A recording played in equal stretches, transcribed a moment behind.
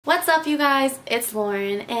up, you guys? It's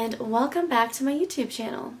Lauren and welcome back to my YouTube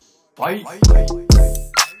channel. Bye.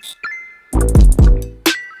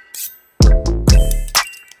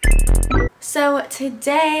 So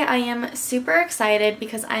today I am super excited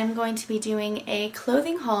because I'm going to be doing a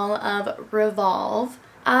clothing haul of Revolve.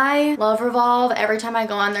 I love Revolve. Every time I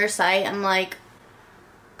go on their site, I'm like,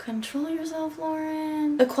 control yourself,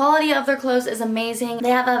 Lauren. The quality of their clothes is amazing. They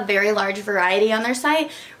have a very large variety on their site,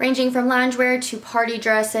 ranging from loungewear to party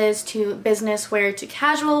dresses to business wear to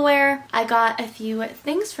casual wear. I got a few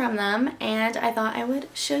things from them and I thought I would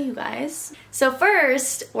show you guys. So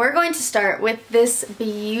first, we're going to start with this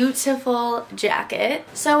beautiful jacket.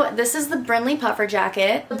 So this is the Brindley Puffer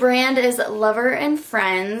jacket. The brand is Lover and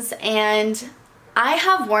Friends, and I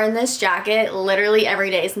have worn this jacket literally every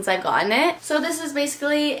day since I've gotten it. So this is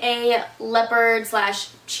basically a leopard slash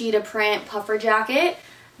cheetah print puffer jacket.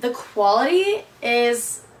 The quality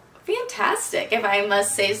is fantastic, if I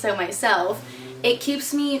must say so myself. It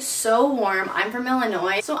keeps me so warm. I'm from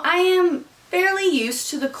Illinois, so I am fairly used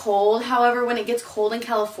to the cold. However, when it gets cold in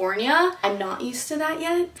California, I'm not used to that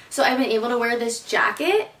yet. So I've been able to wear this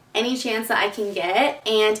jacket any chance that I can get,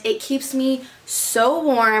 and it keeps me so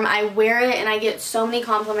warm. I wear it and I get so many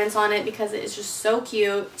compliments on it because it is just so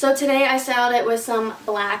cute. So today I styled it with some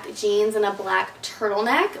black jeans and a black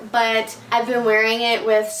turtleneck, but I've been wearing it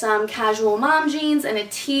with some casual mom jeans and a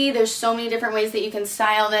tee. There's so many different ways that you can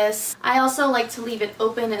style this. I also like to leave it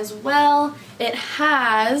open as well. It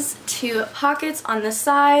has two pockets on the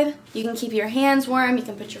side. You can keep your hands warm. You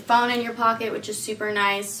can put your phone in your pocket, which is super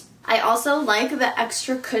nice. I also like the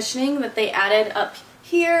extra cushioning that they added up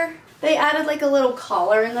here. They added like a little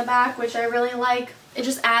collar in the back, which I really like. It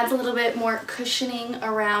just adds a little bit more cushioning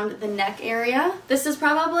around the neck area. This is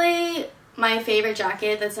probably my favorite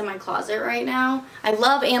jacket that's in my closet right now. I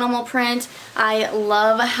love animal print. I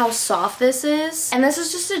love how soft this is. And this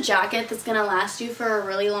is just a jacket that's gonna last you for a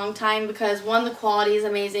really long time because one, the quality is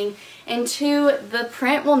amazing, and two, the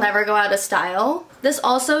print will never go out of style. This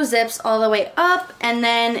also zips all the way up, and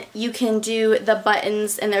then you can do the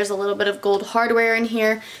buttons, and there's a little bit of gold hardware in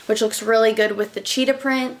here, which looks really good with the cheetah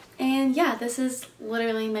print. And yeah, this is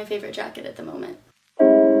literally my favorite jacket at the moment.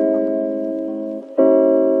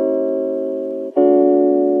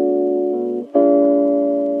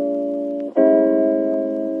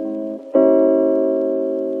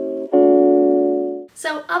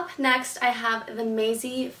 So up next, I have the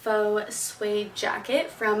Maisie Faux Suede Jacket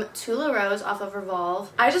from Tula Rose off of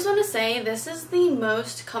Revolve. I just want to say this is the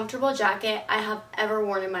most comfortable jacket I have ever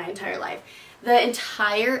worn in my entire life. The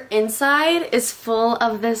entire inside is full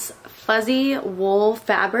of this fuzzy wool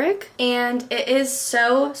fabric, and it is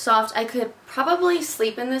so soft. I could probably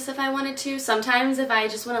sleep in this if I wanted to. Sometimes if I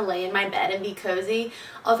just want to lay in my bed and be cozy,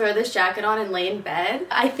 I'll throw this jacket on and lay in bed.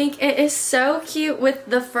 I think it is so cute with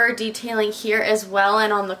the fur detailing here as well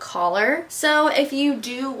and on the collar. So if you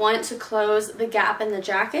do want to close the gap in the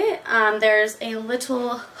jacket, there's a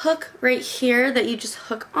little hook right here that you just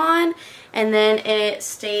hook on, and then it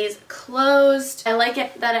stays closed. I like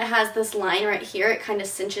it that it has this line right here. It kind of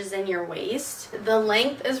cinches in your waist. The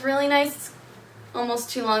length is really nice. It's almost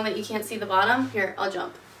too long that you can't see the bottom. Here, I'll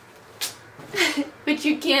jump. But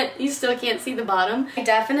you still can't see the bottom. I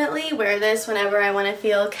definitely wear this whenever I want to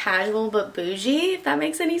feel casual but bougie, if that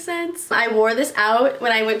makes any sense. I wore this out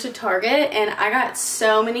when I went to Target and I got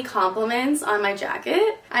so many compliments on my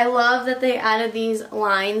jacket. I love that they added these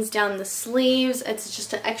lines down the sleeves. It's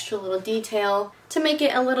just an extra little detail to make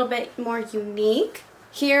it a little bit more unique.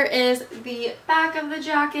 Here is the back of the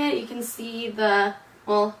jacket. You can see the,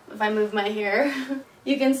 well, if I move my hair,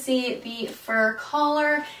 you can see the fur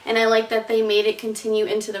collar, and I like that they made it continue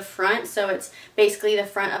into the front, so it's basically the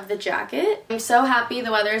front of the jacket. I'm so happy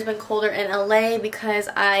the weather has been colder in LA because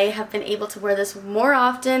I have been able to wear this more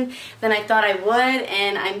often than I thought I would,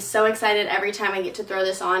 and I'm so excited every time I get to throw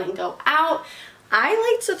this on and go out. I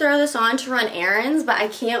like to throw this on to run errands, but I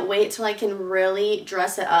can't wait till I can really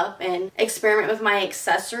dress it up and experiment with my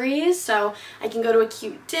accessories so I can go to a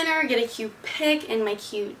cute dinner, get a cute pic in my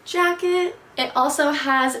cute jacket. It also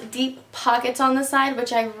has deep pockets on the side,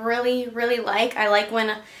 which I really, really like. I like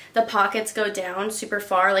when the pockets go down super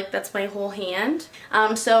far, like that's my whole hand.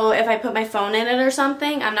 So if I put my phone in it or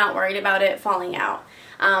something, I'm not worried about it falling out.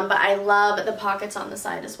 But I love the pockets on the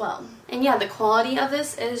side as well. And yeah, the quality of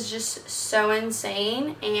this is just so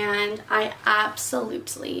insane, and I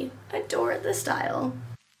absolutely adore the style.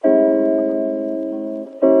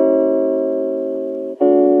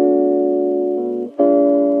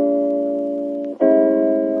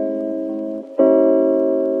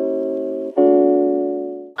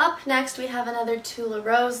 next we have another Tula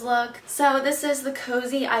Rose look. So this is the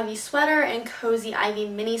Cozy Ivy sweater and Cozy Ivy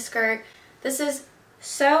mini skirt. This is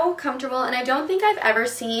so comfortable, and I don't think I've ever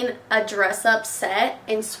seen a dress-up set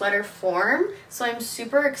in sweater form, so I'm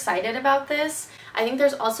super excited about this. I think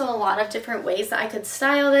there's also a lot of different ways that I could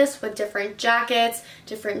style this with different jackets,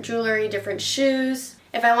 different jewelry, different shoes.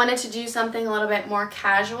 If I wanted to do something a little bit more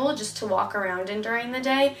casual just to walk around in during the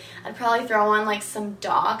day, I'd probably throw on like some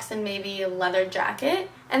Docs and maybe a leather jacket.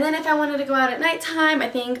 And then if I wanted to go out at nighttime, I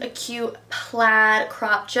think a cute plaid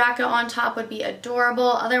crop jacket on top would be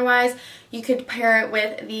adorable. Otherwise, you could pair it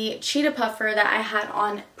with the cheetah puffer that I had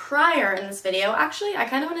on prior in this video. Actually, I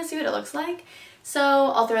kind of want to see what it looks like, so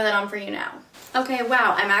I'll throw that on for you now. Okay,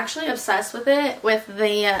 wow, I'm actually obsessed with it, with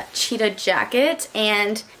the cheetah jacket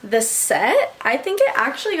and the set. I think it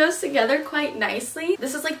actually goes together quite nicely.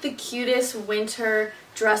 This is like the cutest winter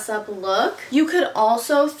dress-up look. You could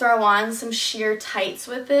also throw on some sheer tights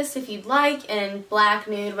with this if you'd like, in black,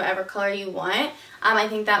 nude, whatever color you want. I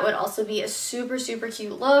think that would also be a super, super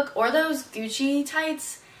cute look. Or those Gucci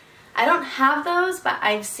tights. I don't have those, but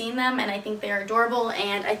I've seen them and I think they're adorable,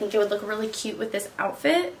 and I think it would look really cute with this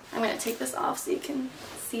outfit. I'm going to take this off so you can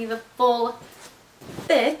see the full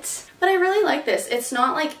fit. But I really like this. It's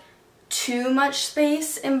not like too much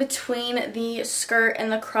space in between the skirt and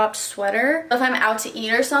the cropped sweater. If I'm out to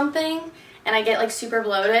eat or something and I get like super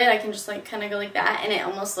bloated, I can just like kind of go like that and it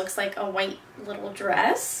almost looks like a white little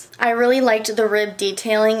dress. I really liked the rib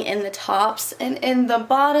detailing in the tops and in the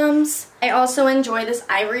bottoms. I also enjoy this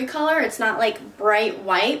ivory color. It's not like bright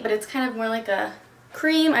white, but it's kind of more like a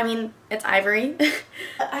cream. I mean, it's ivory.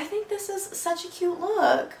 I think this is such a cute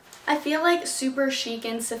look. I feel like super chic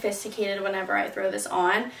and sophisticated whenever I throw this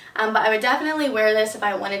on, but I would definitely wear this if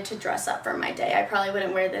I wanted to dress up for my day. I probably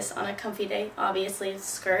wouldn't wear this on a comfy day, obviously it's a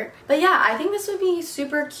skirt. But yeah, I think this would be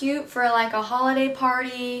super cute for like a holiday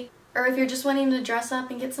party, or if you're just wanting to dress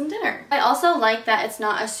up and get some dinner. I also like that it's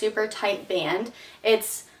not a super tight band.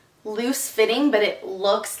 It's loose fitting, but it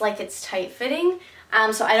looks like it's tight fitting,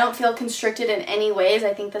 so I don't feel constricted in any ways.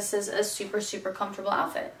 I think this is a super, super comfortable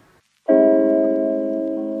outfit.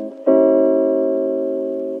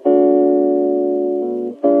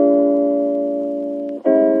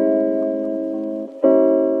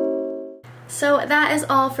 So that is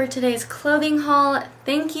all for today's clothing haul.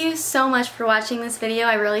 Thank you so much for watching this video.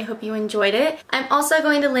 I really hope you enjoyed it. I'm also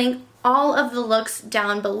going to link all of the looks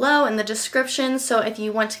down below in the description, so if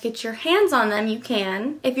you want to get your hands on them, you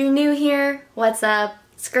can. If you're new here, what's up?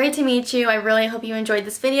 It's great to meet you. I really hope you enjoyed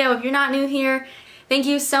this video. If you're not new here, thank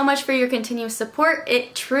you so much for your continuous support.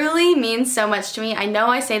 It truly means so much to me. I know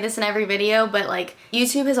I say this in every video, but like,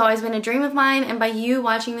 YouTube has always been a dream of mine, and by you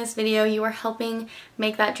watching this video, you are helping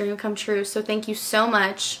make that dream come true. So thank you so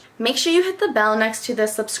much. Make sure you hit the bell next to the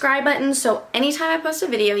subscribe button so anytime I post a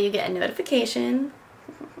video, you get a notification.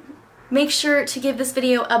 Make sure to give this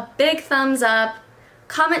video a big thumbs up.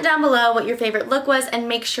 Comment down below what your favorite look was, and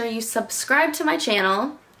make sure you subscribe to my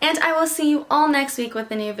channel. And I will see you all next week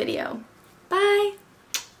with a new video. Bye!